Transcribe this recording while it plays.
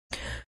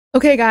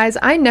Okay guys,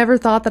 I never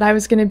thought that I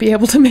was going to be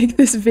able to make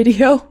this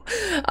video,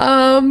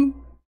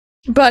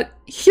 but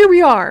here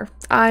we are.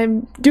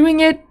 I'm doing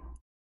it,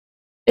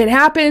 it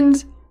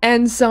happened,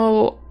 and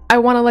so I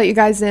want to let you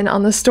guys in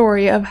on the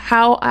story of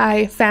how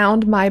I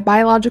found my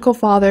biological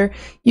father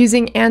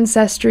using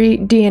Ancestry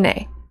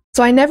DNA.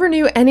 So I never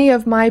knew any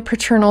of my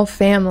paternal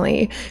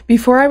family.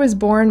 Before I was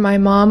born, my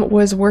mom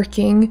was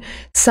working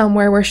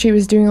somewhere where she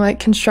was doing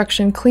like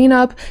construction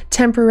cleanup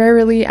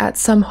temporarily at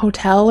some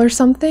hotel or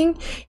something.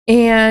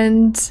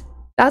 And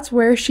that's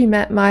where she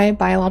met my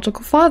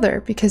biological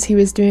father because he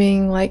was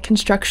doing like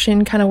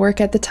construction kind of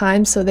work at the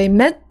time. So they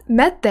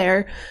met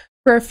there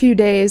for a few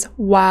days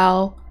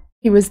while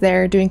he was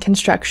there doing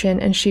construction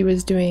and she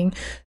was doing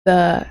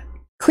the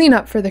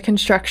cleanup for the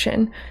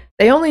construction.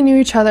 They only knew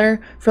each other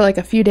for like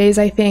a few days,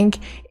 I think,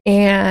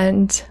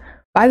 and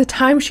by the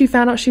time she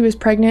found out she was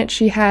pregnant,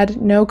 she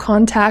had no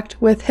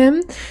contact with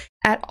him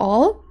at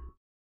all.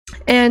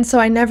 And so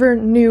I never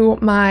knew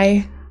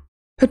my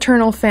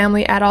paternal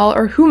family at all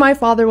or who my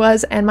father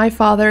was, and my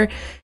father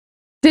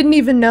didn't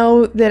even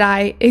know that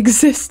I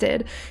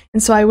existed.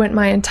 And so I went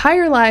my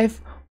entire life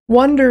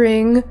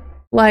wondering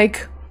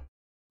like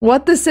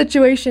what the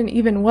situation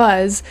even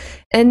was,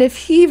 and if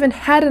he even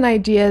had an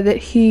idea that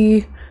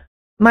he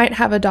might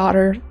have a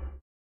daughter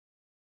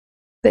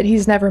that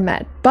he's never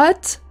met,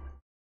 but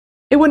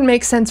it wouldn't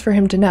make sense for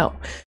him to know.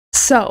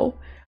 So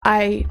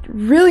I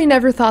really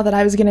never thought that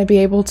I was going to be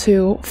able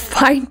to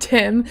find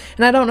him,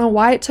 and I don't know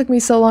why it took me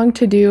so long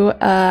to do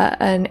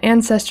an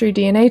Ancestry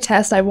DNA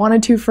test. I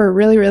wanted to for a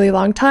really, really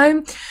long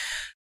time,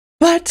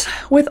 but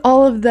with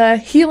all of the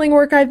healing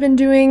work I've been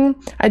doing,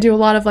 I do a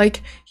lot of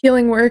like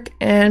healing work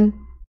and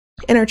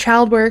inner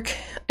child work,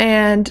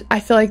 and I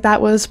feel like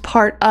that was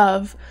part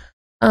of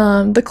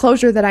the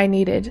closure that I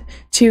needed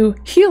to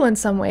heal in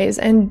some ways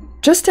and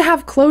just to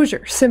have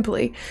closure,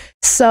 simply.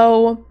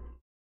 So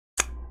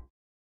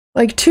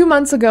like 2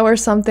 months ago or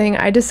something,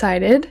 I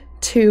decided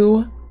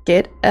to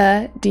get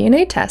a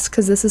DNA test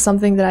because this is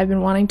something that I've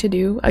been wanting to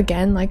do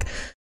again, like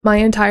my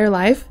entire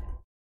life.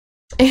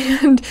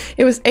 And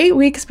it was 8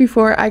 weeks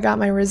before I got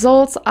my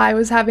results. I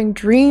was having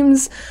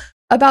dreams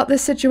about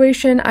this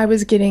situation. I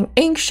was getting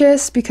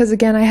anxious because,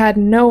 again, I had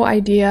no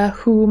idea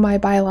who my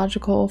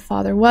biological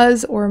father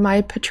was or my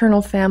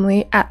paternal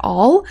family at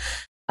all.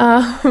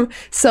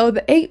 So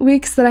the 8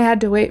 weeks that I had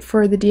to wait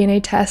for the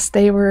DNA test,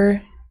 it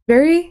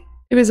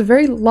was a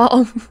very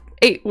long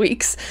 8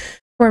 weeks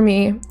for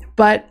me.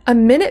 But a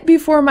minute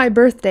before my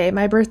birthday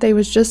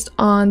was just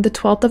on the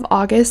 12th of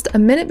August, a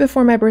minute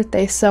before my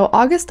birthday, so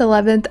August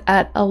 11th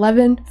at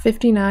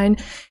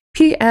 11:59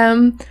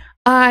 p.m.,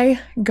 I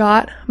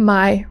got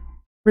my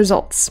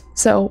results.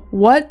 So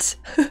what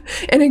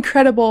an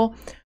incredible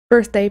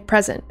birthday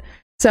present.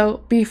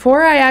 So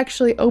before I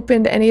actually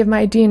opened any of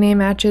my DNA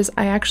matches,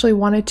 I actually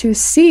wanted to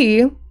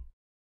see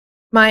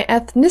my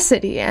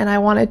ethnicity, and I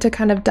wanted to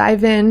kind of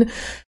dive in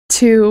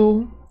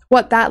to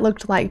what that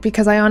looked like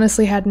because I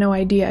honestly had no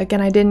idea.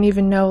 Again, I didn't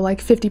even know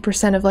like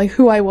 50% of like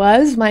who I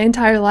was my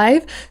entire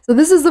life. So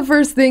this is the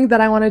first thing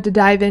that I wanted to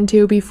dive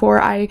into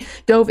before I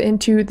dove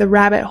into the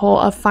rabbit hole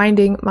of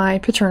finding my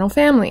paternal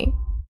family.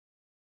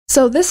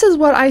 So this is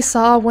what I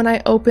saw when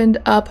I opened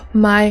up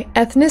my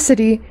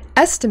ethnicity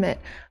estimate.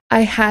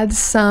 I had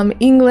some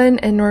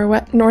England and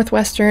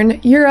Northwestern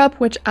Europe,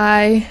 which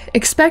I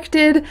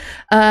expected,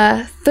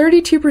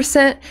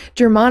 32%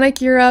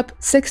 Germanic Europe,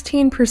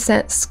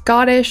 16%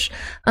 Scottish,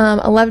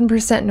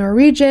 11%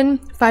 Norwegian,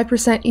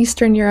 5%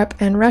 Eastern Europe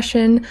and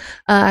Russian.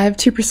 I have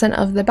 2%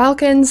 of the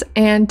Balkans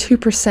and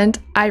 2%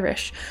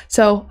 Irish.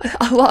 So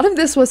a lot of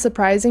this was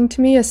surprising to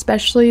me,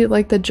 especially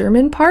like the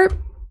German part.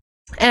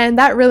 And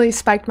that really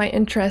spiked my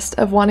interest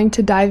of wanting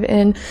to dive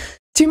in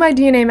to my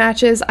DNA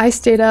matches. I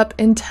stayed up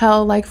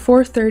until like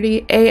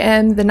 4:30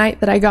 a.m. the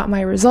night that I got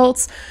my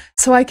results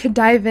so I could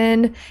dive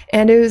in,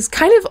 and it was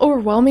kind of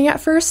overwhelming at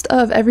first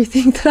of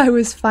everything that I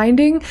was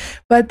finding,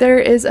 but there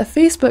is a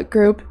Facebook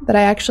group that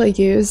I actually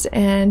used,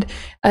 and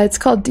it's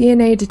called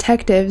DNA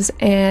Detectives,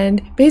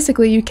 and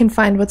basically you can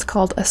find what's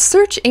called a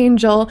search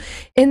angel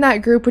in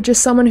that group, which is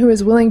someone who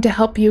is willing to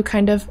help you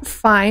kind of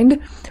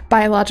find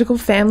biological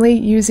family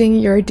using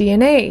your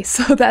DNA.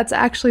 So that's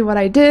actually what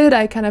I did.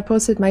 I kind of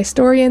posted my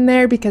story in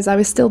there because I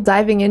was still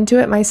diving into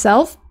it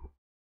myself,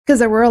 because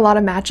there were a lot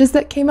of matches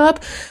that came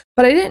up,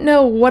 but I didn't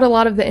know what a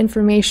lot of the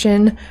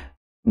information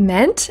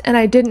meant, and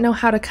I didn't know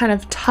how to kind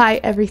of tie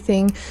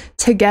everything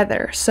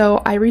together.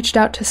 So I reached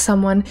out to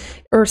someone,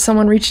 or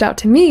someone reached out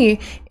to me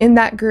in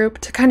that group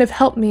to kind of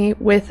help me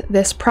with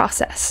this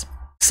process.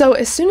 So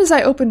as soon as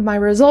I opened my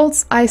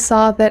results, I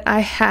saw that I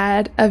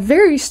had a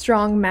very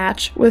strong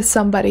match with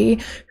somebody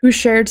who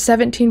shared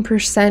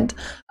 17%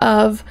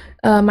 of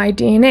my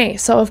DNA.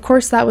 So of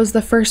course that was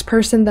the first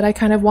person that I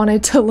kind of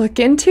wanted to look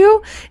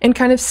into and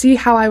kind of see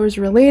how I was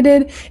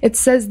related. It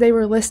says they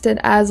were listed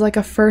as like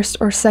a first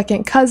or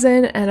second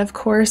cousin, and of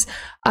course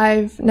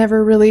I've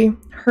never really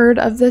heard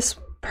of this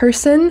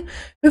person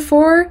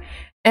before.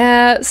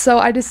 So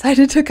I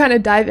decided to kind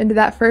of dive into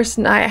that first,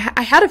 and I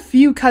had a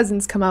few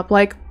cousins come up,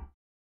 like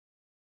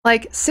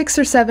like 6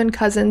 or 7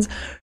 cousins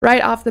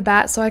right off the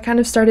bat. So I kind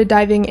of started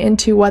diving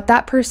into what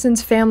that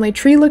person's family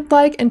tree looked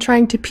like and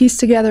trying to piece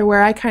together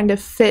where I kind of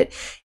fit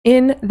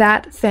in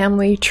that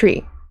family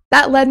tree.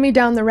 That led me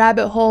down the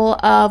rabbit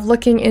hole of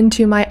looking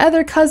into my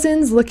other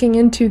cousins, looking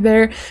into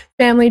their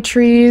family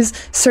trees,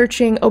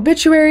 searching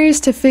obituaries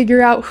to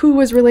figure out who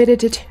was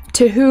related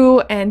to who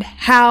and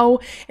how,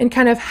 and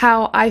kind of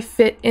how I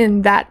fit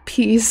in that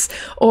piece,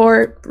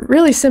 or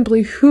really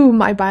simply who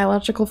my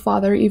biological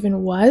father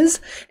even was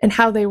and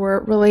how they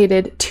were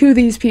related to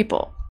these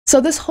people.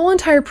 So this whole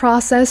entire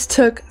process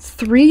took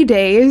 3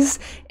 days,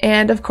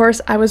 and of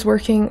course I was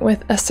working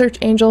with a search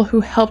angel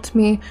who helped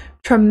me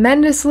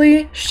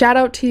tremendously. Shout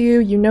out to you.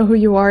 You know who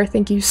you are.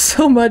 Thank you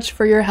so much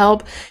for your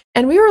help.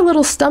 And we were a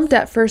little stumped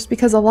at first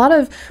because a lot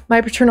of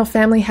my paternal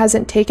family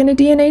hasn't taken a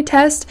DNA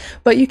test,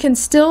 but you can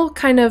still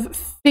kind of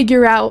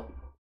figure out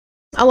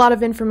a lot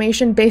of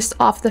information based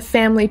off the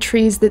family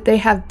trees that they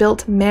have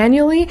built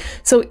manually.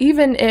 So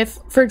even if,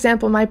 for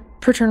example, my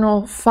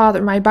paternal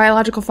father, my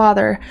biological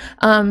father,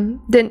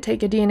 didn't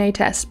take a DNA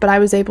test, but I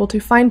was able to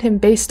find him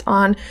based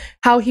on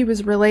how he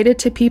was related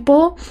to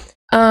people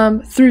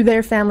through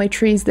their family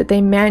trees that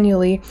they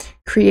manually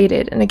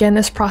created. And again,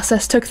 this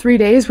process took 3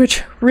 days,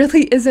 which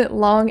really isn't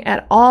long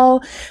at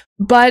all.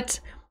 But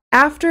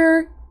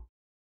after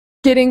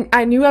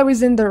I knew I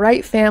was in the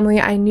right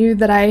family. I knew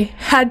that I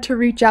had to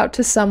reach out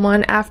to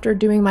someone after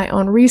doing my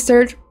own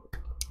research.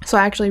 So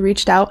I actually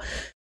reached out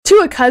to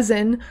a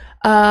cousin.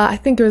 I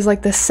think it was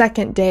like the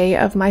second day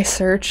of my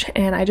search,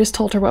 and I just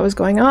told her what was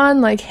going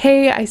on. Like,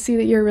 hey, I see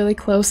that you're a really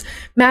close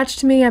match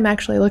to me. I'm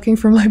actually looking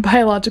for my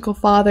biological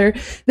father.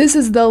 This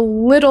is the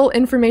little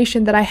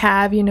information that I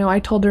have. You know, I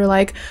told her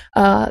like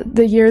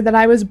the year that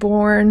I was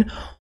born,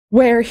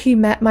 where he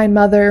met my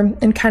mother,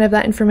 and kind of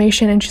that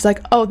information. And she's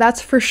like, oh,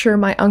 that's for sure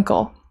my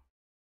uncle.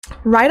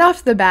 Right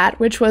off the bat,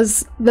 which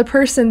was the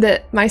person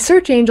that my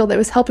search angel that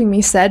was helping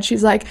me said,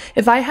 she's like,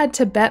 if I had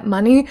to bet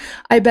money,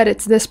 I bet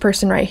it's this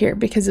person right here,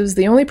 because it was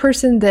the only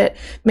person that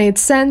made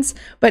sense,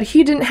 but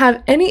he didn't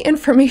have any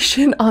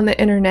information on the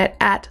internet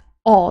at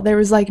all. There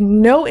was like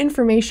no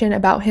information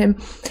about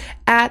him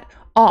at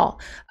all.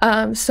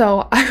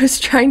 So I was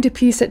trying to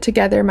piece it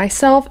together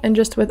myself and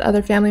just with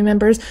other family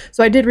members.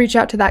 So I did reach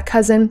out to that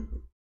cousin,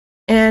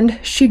 and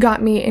she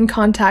got me in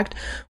contact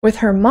with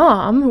her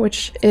mom,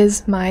 which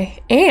is my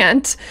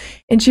aunt.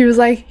 And she was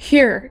like,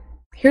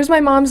 here's my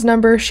mom's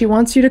number. She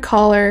wants you to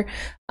call her,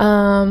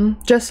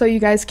 just so you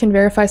guys can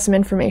verify some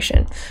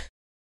information.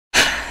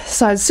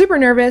 So I was super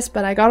nervous,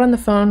 but I got on the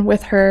phone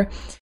with her,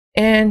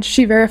 and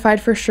she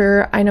verified for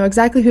sure. I know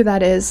exactly who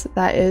that is.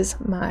 That is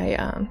my,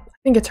 I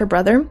think it's her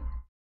brother.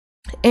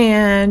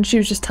 And she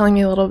was just telling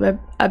me a little bit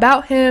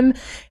about him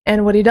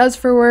and what he does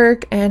for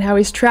work and how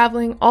he's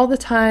traveling all the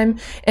time,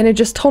 and it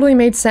just totally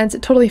made sense.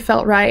 It totally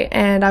felt right,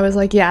 and I was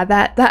like, yeah,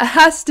 that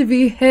has to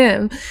be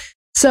him.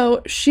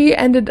 So she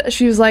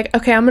was like,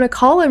 okay, I'm gonna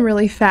call him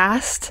really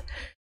fast,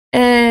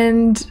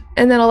 and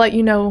then I'll let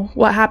you know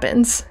what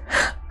happens.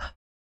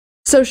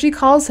 So she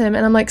calls him,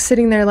 and I'm like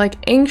sitting there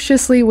like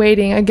anxiously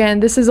waiting. Again,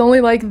 this is only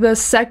like the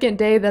second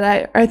day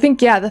that I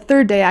think, yeah, the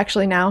third day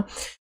actually now.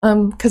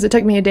 Because it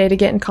took me a day to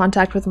get in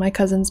contact with my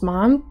cousin's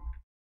mom,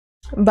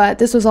 but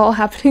this was all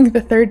happening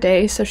the third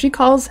day. So she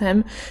calls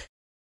him,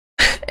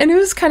 and it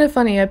was kind of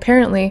funny.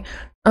 Apparently,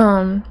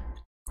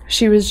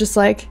 she was just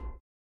like,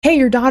 hey,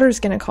 your daughter's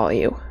gonna call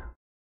you.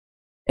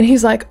 And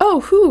he's like, oh,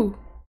 who?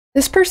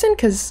 This person?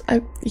 Because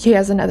he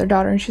has another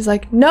daughter. And she's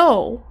like,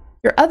 no,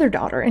 your other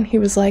daughter. And he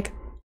was like,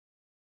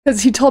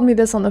 because he told me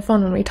this on the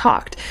phone when we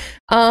talked.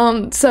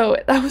 So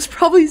that was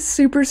probably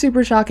super,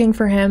 super shocking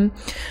for him.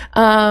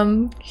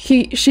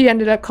 She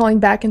ended up calling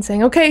back and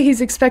saying, okay,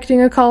 he's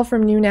expecting a call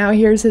from you now.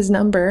 Here's his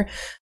number.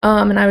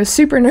 And I was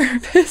super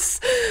nervous.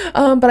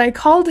 But I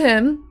called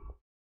him,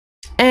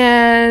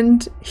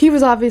 and he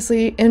was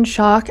obviously in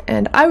shock,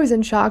 and I was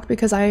in shock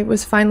because I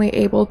was finally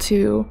able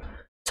to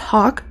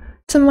talk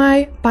to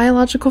my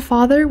biological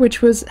father, which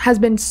has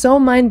been so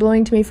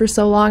mind-blowing to me for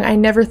so long. I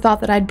never thought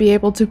that I'd be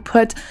able to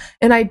put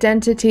an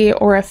identity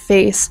or a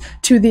face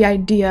to the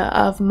idea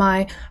of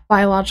my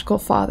biological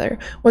father.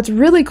 What's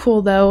really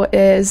cool though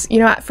is, you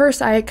know, at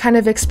first I kind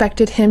of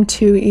expected him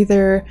to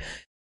either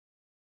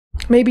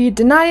maybe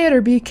deny it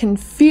or be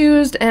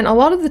confused, and a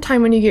lot of the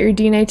time when you get your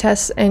DNA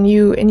tests and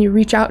you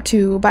reach out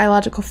to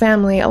biological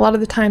family, a lot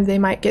of the time they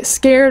might get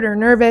scared or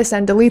nervous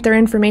and delete their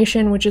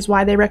information, which is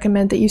why they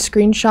recommend that you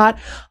screenshot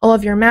all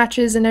of your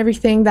matches and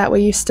everything. That way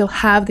you still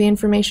have the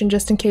information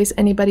just in case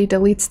anybody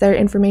deletes their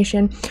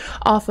information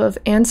off of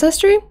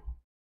Ancestry.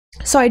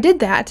 So I did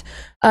that,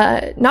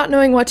 not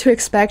knowing what to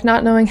expect,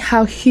 not knowing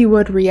how he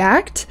would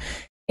react,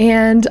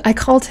 and I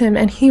called him,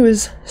 and he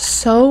was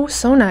so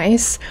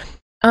nice.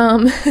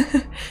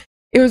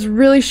 It was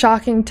really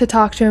shocking to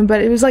talk to him,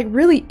 but it was like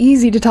really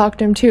easy to talk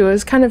to him too. It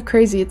was kind of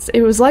crazy.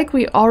 It was like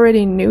we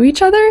already knew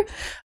each other,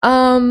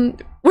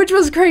 which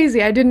was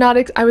crazy.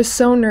 I was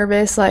so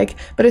nervous, like,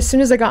 but as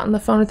soon as I got on the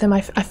phone with him,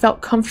 I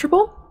felt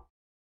comfortable,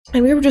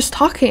 and we were just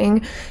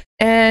talking,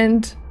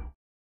 and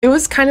it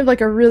was kind of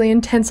like a really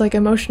intense, like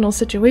emotional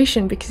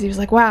situation, because he was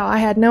like, wow, I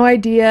had no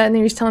idea. And then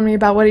he was telling me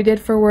about what he did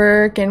for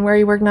work and where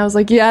he worked. And I was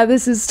like, yeah,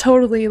 this is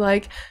totally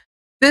like,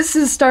 this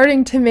is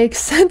starting to make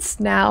sense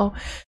now.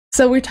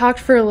 So we talked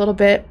for a little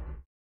bit.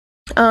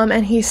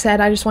 And he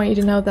said, I just want you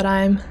to know that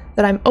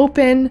I'm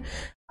open.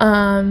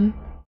 And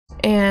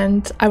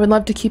I would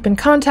love to keep in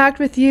contact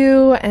with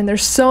you. And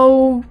there's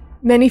so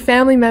many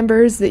family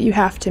members that you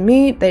have to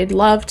meet. They'd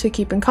love to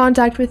keep in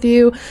contact with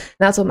you. And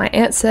that's what my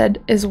aunt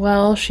said as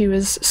well. She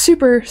was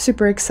super,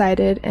 super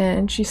excited.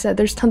 And she said,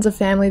 there's tons of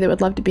family that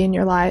would love to be in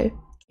your life.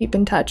 Keep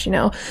in touch, you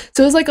know?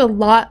 So it was like a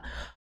lot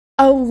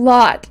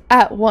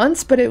at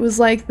once, but it was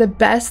like the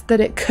best that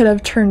it could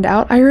have turned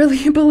out, I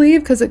really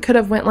believe, because it could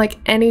have went like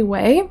any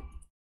way.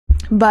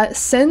 But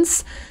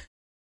since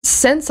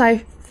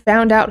I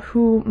found out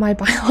who my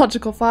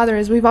biological father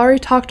is, we've already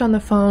talked on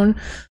the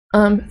phone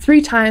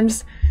 3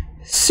 times.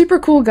 Super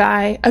cool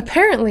guy.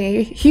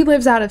 Apparently he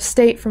lives out of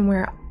state from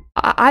where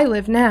I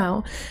live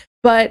now,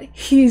 but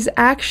he's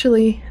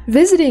actually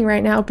visiting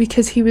right now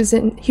because he was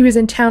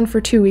in town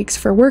for 2 weeks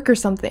for work or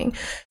something.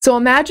 So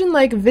imagine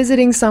like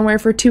visiting somewhere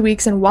for 2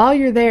 weeks, and while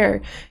you're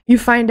there you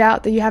find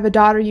out that you have a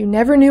daughter you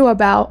never knew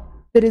about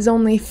that is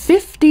only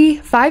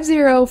 50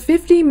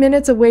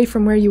 minutes away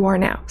from where you are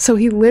now. So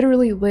he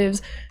literally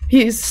lives,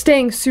 he's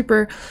staying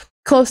super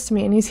close to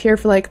me, and he's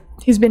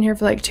been here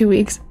for like 2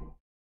 weeks.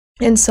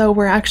 And so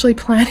we're actually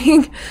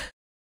planning,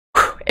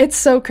 it's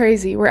so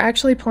crazy. We're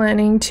actually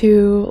planning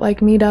to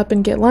like meet up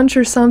and get lunch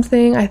or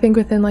something, I think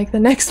within like the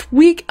next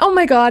week. Oh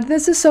my God,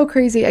 this is so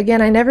crazy.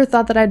 Again, I never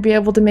thought that I'd be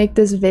able to make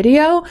this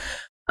video.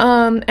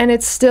 And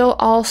it's still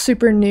all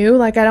super new.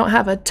 Like I don't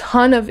have a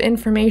ton of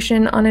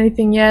information on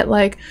anything yet.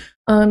 Like,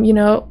 you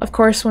know, of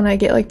course, when I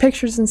get like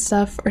pictures and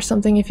stuff or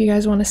something, if you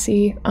guys want to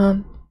see,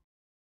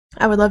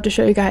 I would love to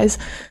show you guys.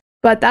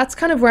 But that's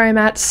kind of where I'm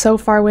at so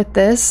far with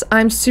this.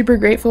 I'm super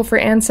grateful for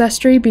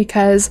Ancestry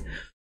because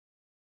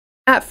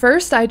at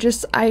first I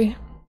just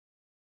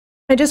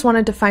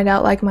wanted to find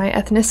out like my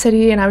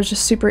ethnicity, and I was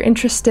just super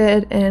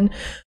interested in,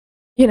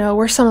 you know,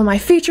 where some of my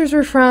features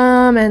were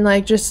from, and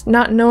like just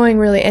not knowing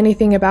really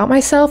anything about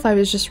myself. I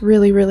was just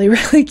really, really,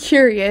 really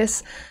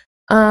curious.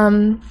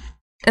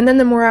 And then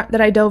the more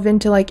that I dove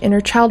into like inner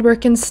child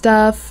work and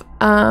stuff,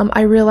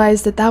 I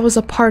realized that that was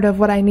a part of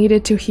what I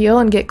needed to heal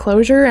and get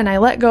closure. And I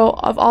let go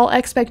of all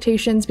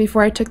expectations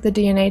before I took the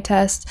DNA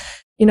test,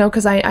 you know,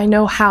 because I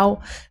know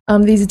how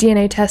these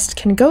DNA tests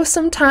can go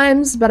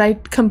sometimes, but I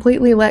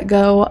completely let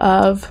go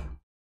of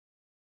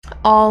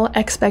all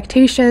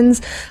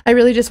expectations. I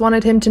really just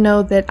wanted him to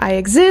know that I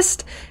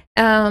exist.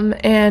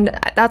 And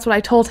that's what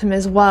I told him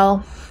as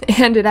well.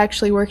 And it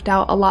actually worked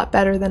out a lot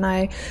better than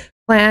I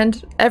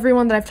planned.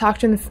 Everyone that I've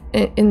talked to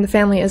in the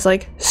family is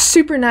like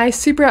super nice,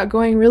 super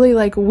outgoing, really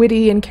like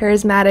witty and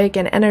charismatic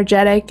and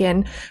energetic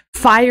and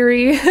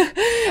fiery,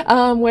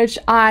 which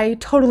I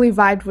totally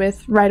vibed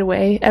with right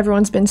away.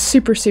 Everyone's been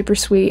super, super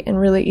sweet and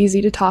really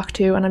easy to talk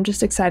to, and I'm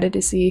just excited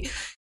to see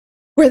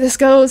where this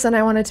goes. And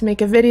I wanted to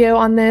make a video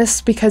on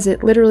this because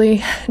it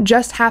literally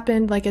just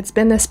happened. Like it's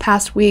been this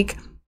past week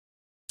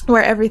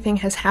where everything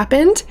has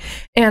happened,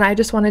 and I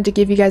just wanted to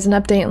give you guys an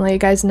update and let you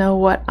guys know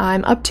what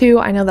I'm up to.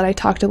 I know that I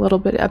talked a little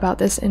bit about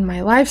this in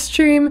my live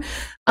stream,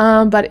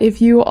 but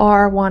if you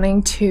are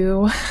wanting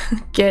to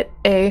get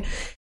a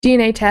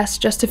DNA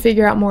test just to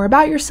figure out more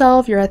about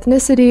yourself, your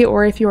ethnicity,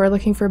 or if you are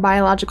looking for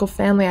biological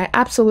family, I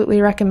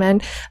absolutely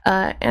recommend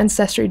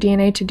Ancestry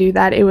DNA to do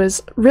that. It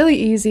was really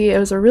easy. It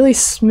was a really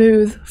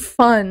smooth,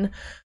 fun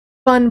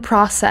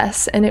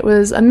process, and it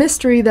was a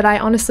mystery that I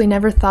honestly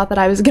never thought that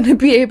I was going to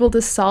be able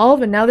to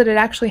solve. And now that it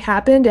actually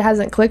happened, it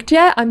hasn't clicked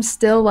yet. I'm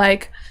still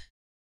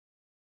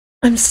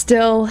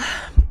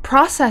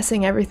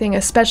processing everything,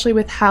 especially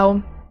with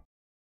how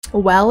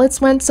well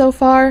it's went so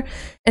far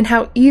and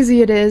how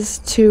easy it is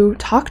to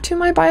talk to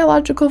my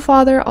biological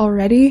father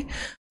already.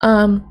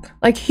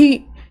 Like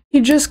he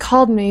just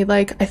called me,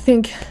 like I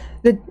think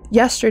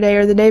yesterday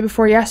or the day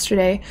before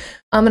yesterday,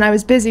 and I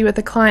was busy with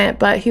a client,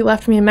 but he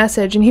left me a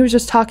message and he was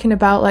just talking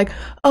about like,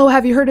 oh,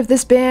 have you heard of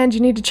this band? You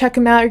need to check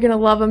them out. You're gonna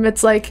love them.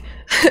 It's like,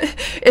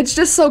 it's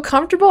just so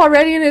comfortable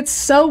already, and it's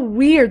so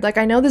weird. Like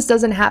I know this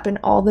doesn't happen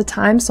all the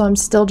time, so I'm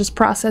still just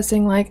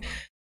processing like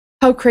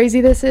how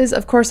crazy this is.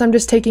 Of course, I'm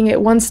just taking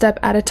it one step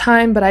at a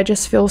time, but I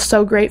just feel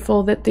so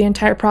grateful that the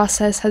entire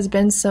process has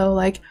been so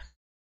like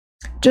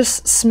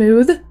just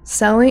smooth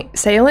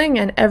sailing,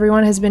 and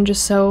everyone has been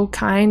just so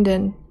kind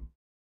and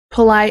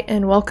polite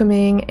and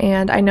welcoming.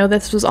 And I know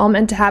this was all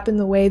meant to happen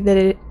the way that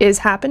it is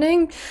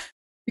happening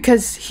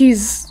because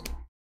he's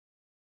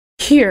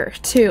here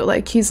too.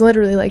 Like he's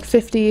literally like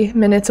 50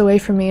 minutes away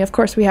from me. Of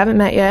course, we haven't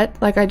met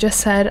yet, like I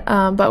just said,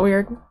 but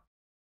we're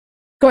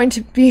going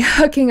to be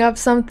hooking up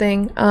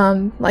something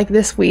like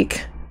this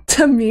week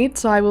to meet,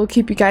 so I will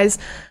keep you guys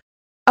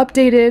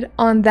updated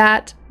on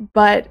that.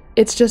 But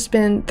it's just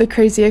been the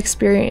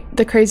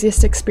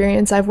craziest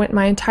experience I've went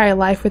my entire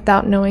life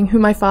without knowing who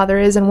my father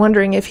is and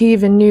wondering if he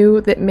even knew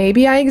that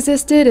maybe I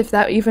existed, if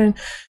that even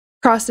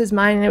crossed his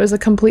mind. And it was a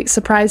complete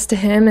surprise to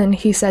him, and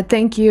he said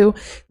thank you,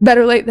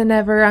 better late than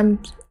never. I'm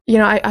you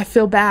know, I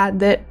feel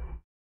bad that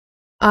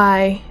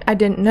I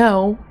didn't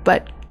know,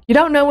 but you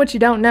don't know what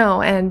you don't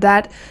know, and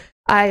that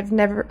I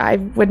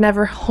would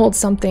never hold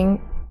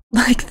something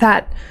like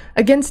that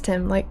against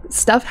him. Like,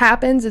 stuff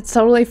happens, it's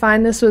totally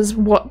fine. This was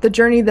what the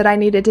journey that I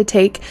needed to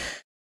take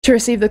to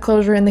receive the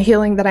closure and the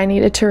healing that I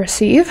needed to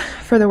receive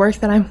for the work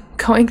that I'm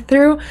going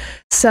through.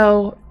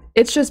 So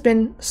it's just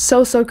been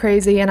so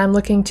crazy, and I'm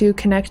looking to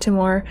connect to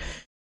more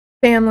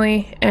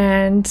family.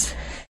 And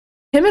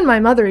him and my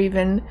mother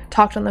even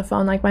talked on the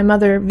phone. Like, my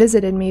mother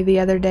visited me the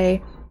other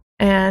day,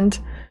 and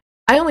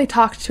I only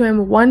talked to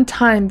him one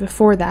time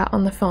before that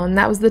on the phone.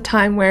 That was the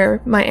time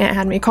where my aunt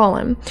had me call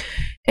him.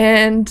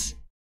 And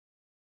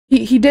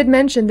he did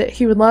mention that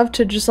he would love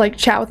to just like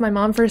chat with my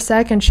mom for a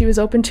sec, and she was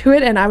open to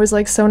it, and I was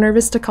like so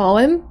nervous to call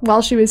him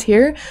while she was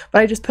here,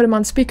 but I just put him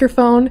on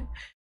speakerphone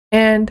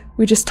and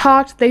we just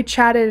talked. They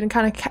chatted and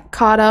kind of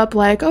caught up,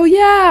 like, oh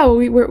yeah,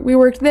 we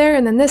worked there,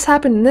 and then this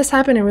happened and this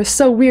happened. It was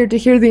so weird to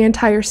hear the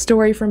entire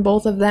story from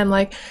both of them,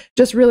 like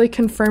just really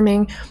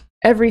confirming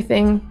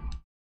everything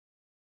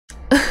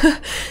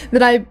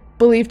that I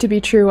believe to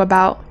be true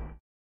about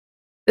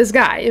this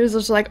guy. It was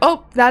just like,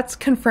 oh, that's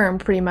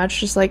confirmed pretty much.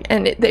 Just like,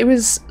 and it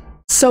was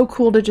so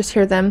cool to just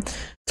hear them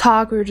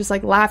talk. We were just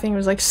like laughing. It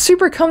was like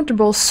super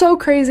comfortable, so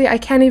crazy. I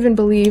can't even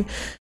believe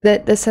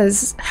that this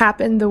has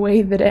happened the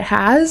way that it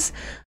has.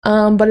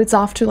 But it's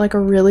off to like a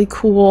really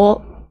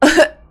cool,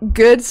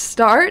 good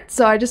start.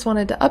 So I just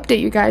wanted to update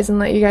you guys and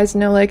let you guys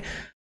know like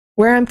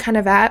where I'm kind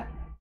of at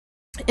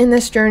in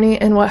this journey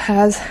and what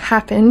has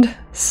happened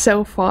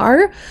so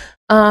far.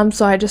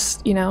 So I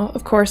just, you know,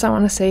 of course I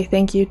want to say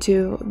thank you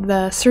to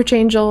the search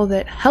angel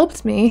that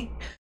helped me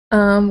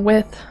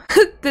with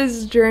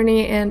this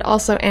journey, and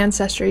also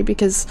Ancestry,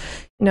 because,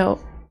 you know,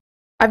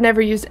 I've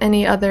never used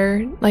any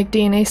other like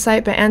DNA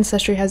site, but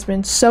Ancestry has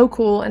been so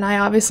cool, and I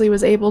obviously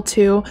was able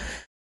to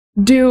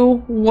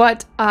do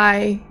what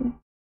I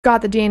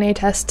got the DNA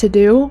test to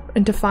do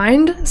and to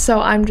find. So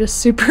I'm just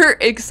super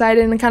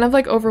excited and kind of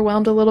like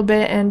overwhelmed a little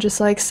bit and just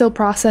like still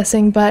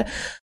processing, but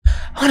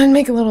I wanted to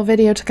make a little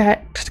video to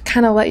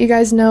kind of let you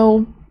guys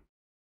know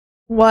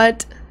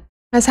what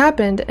has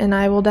happened, and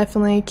I will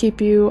definitely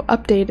keep you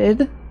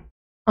updated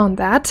on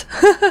that.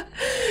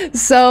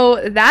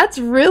 So that's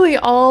really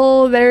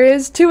all there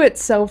is to it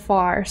so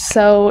far.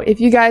 So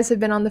if you guys have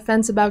been on the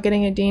fence about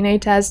getting a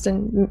DNA test,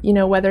 and you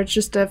know, whether it's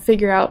just to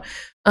figure out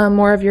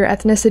more of your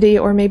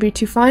ethnicity or maybe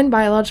to find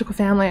biological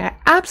family, I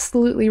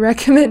absolutely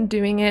recommend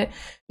doing it,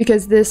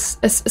 because this,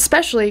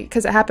 especially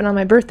because it happened on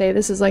my birthday,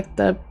 this is like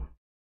the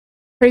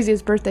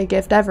craziest birthday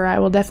gift ever. I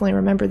will definitely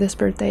remember this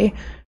birthday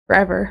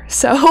forever.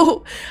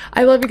 So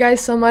I love you guys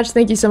so much.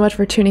 Thank you so much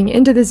for tuning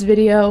into this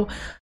video.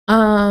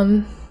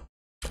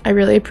 I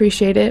really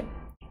appreciate it,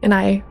 and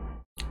I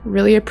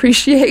really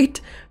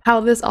appreciate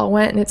how this all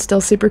went, and it's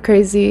still super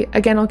crazy.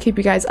 Again, I'll keep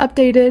you guys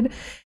updated,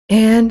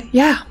 and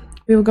yeah,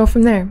 we will go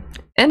from there.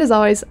 And as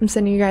always, I'm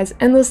sending you guys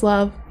endless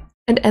love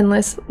and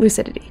endless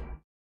lucidity.